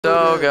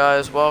So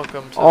guys,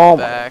 welcome to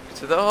back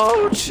to the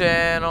whole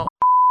channel.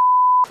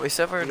 We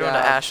said we were doing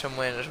an Asham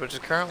Winch, which is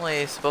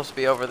currently supposed to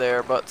be over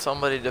there, but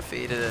somebody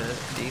defeated a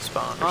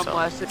despawn or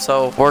something.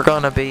 So we're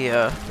gonna be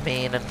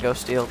mean and go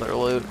steal their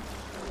loot.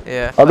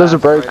 Yeah. Oh, there's a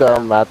break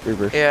Matt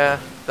Reavers. Yeah,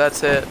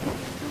 that's it.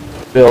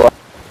 Bill.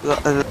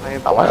 Why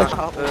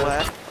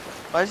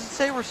did you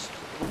say we're...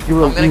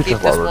 I'm gonna keep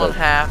this one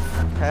half.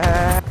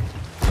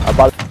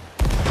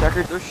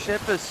 Checker, their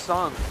ship is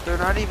sunk. They're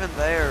not even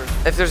there.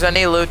 If there's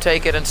any loot,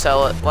 take it and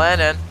sell it.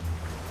 Landon.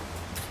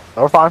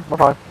 We're fine, we're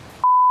fine.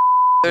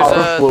 There's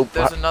a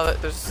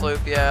sloop,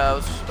 yeah, I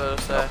was just about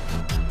to say.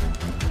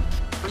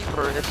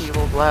 Reaper, if he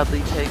will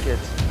gladly take it.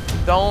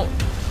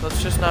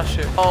 Let's just not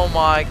shoot. Oh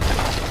my.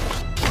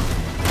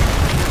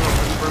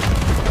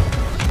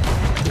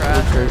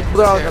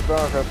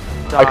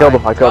 I killed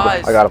him, I got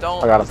him.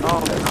 Oh,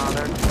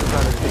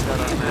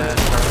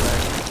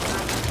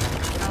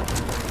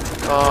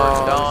 no,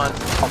 they're done.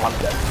 Oh, I'm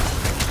dead.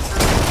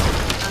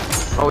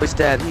 Oh, he's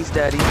dead, he's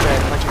dead.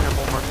 Punching him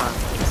one more time.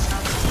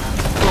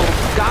 Oh,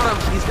 got him,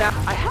 he's down.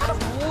 I have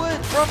wood.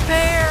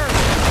 Repair!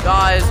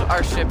 Guys,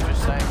 our ship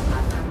just sank.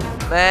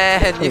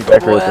 Man, you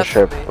decorate the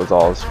ship with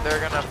all his... They're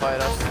gonna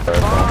fight us. What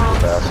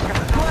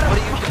are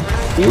you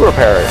doing? You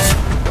repair it.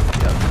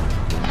 Yep.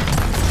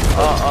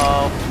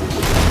 Uh-oh.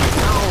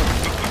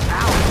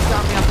 Ow, he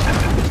got me up.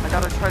 I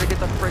gotta try to get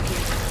the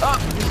freaking...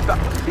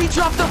 he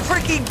dropped the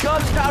freaking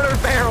gunpowder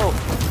barrel!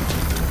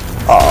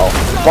 Uh-oh.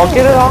 Well,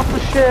 get it off the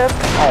ship!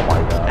 Oh my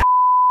god.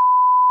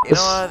 You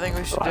know what I think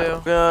we should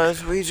do?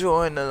 Guys, we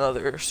joined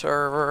another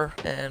server,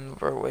 and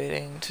we're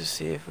waiting to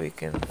see if we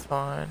can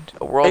find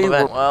a world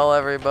event. Well,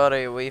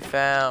 everybody, we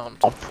found...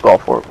 I'll go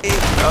for it.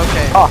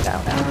 Okay. Oh.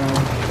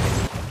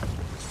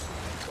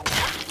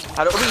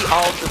 How do we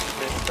all just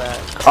miss that?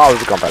 Oh,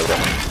 there's a gunpowder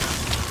barrel.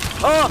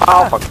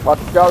 Oh, fuck.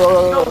 Let's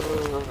go.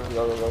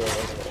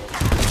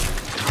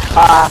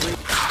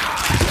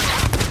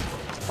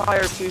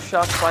 Fire 2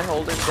 shots by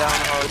holding down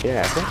hard.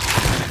 Yeah,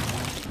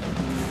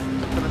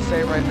 I'm gonna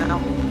say right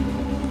now.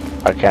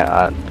 I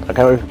can't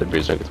wait for the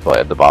music to play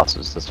at the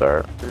bosses to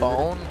start.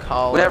 Bone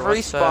collar. Whenever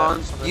he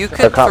spawns, you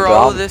can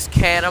throw this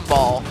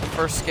cannonball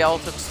for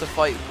skeletons to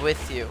fight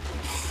with you.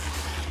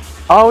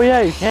 Oh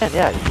yeah, you can.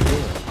 Yeah.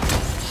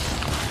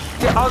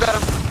 Yeah, I got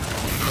him.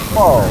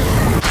 Whoa.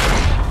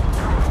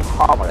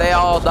 Oh my they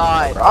all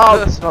died. Oh,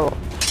 this another one.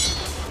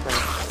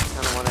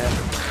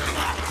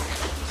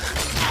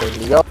 There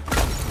you go.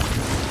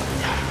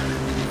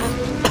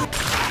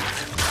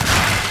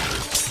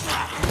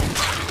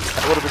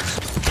 That would have been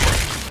so...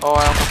 Oh, I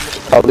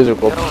almost... Oh, these are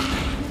cool.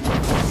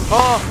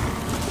 Oh!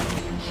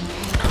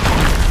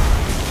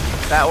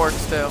 That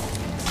works too.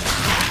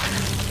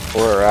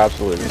 We're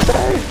absolutely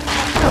insane.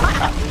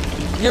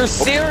 You're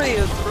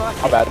serious, right?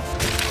 How bad?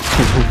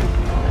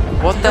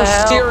 What the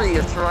hell? You're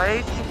serious,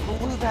 right? You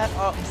blew that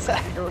up,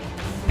 Saturn.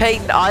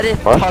 Peyton, I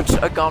didn't touch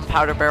a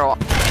gunpowder barrel.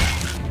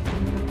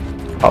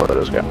 Oh, that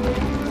is good.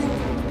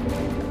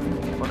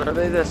 What are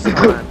they this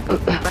time? There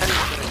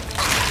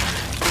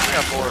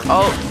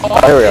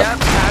we go.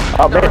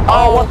 Oh, man.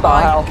 Oh, what the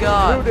hell?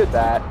 God. Who did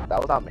that? That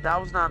was not me.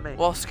 That was not me.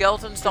 Well,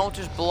 skeletons don't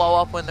just blow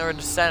up when they're in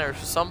the center,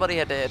 so somebody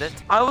had to hit it.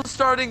 I was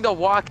starting to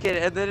walk in,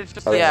 and then it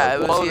just... Yeah,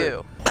 it was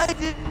you. I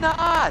did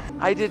not!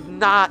 I did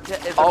not!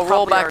 I'll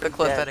roll back the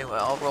cliff anyway.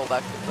 I'll roll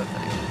back the cliff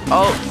anyway.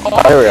 Oh,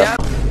 there we yeah.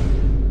 go.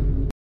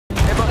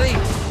 Hey, buddy!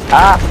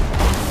 Ah!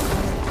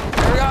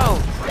 There we go!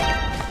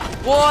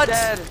 What?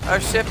 Dead. Our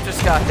ship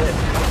just got hit.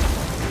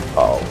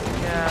 Oh.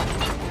 Yeah.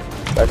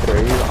 Back there,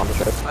 you on the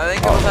ship. I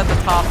think it was at the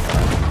top.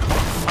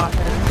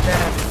 Pothead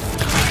dead.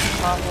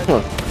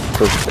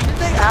 What did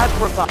they add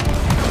for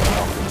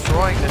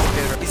Destroying this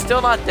kid. He's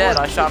still not dead.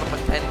 I shot him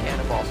with 10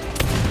 cannonballs.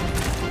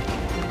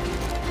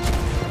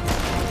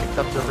 Picked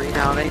up the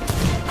renowning.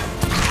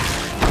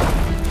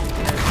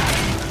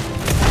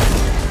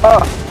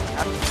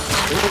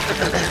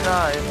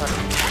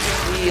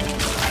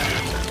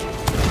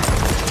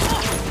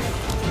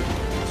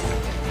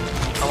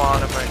 I'm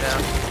on him right now.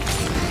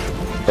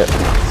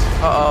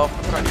 Uh-oh.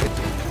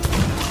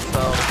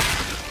 So.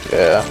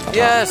 Yeah.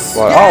 Yes!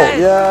 What? Yes!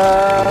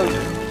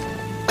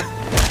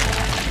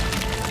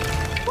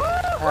 Oh,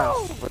 yeah! Wow.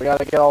 We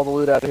gotta get all the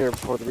loot out of here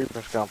before the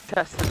Reapers come.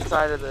 Test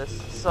inside of this.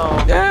 So.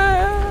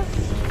 Yes!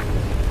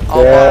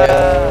 Oh yes. my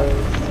god.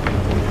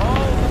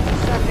 Oh,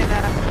 second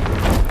half.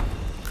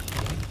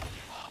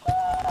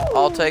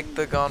 I'll take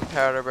the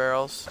gunpowder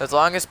barrels. As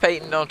long as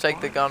Peyton don't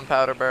take the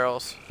gunpowder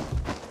barrels.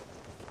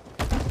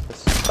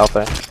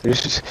 Nothing. You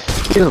just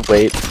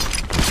wait.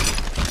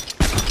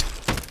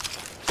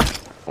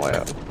 Oh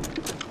yeah.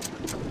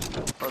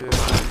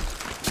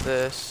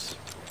 This.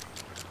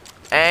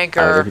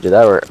 Anchor. If you do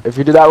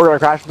that, we're gonna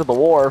crash into the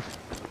wharf.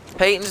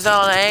 Peyton's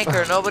on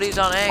anchor. Nobody's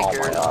on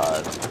anchor. Oh my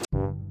god.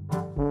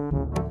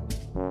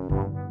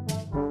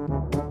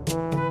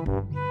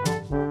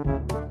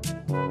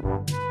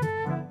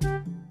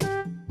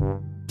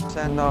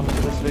 Send off to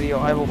this video.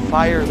 I will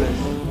fire this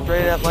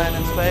straight at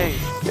Landon's face.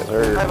 Yes,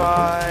 sir. Bye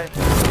bye.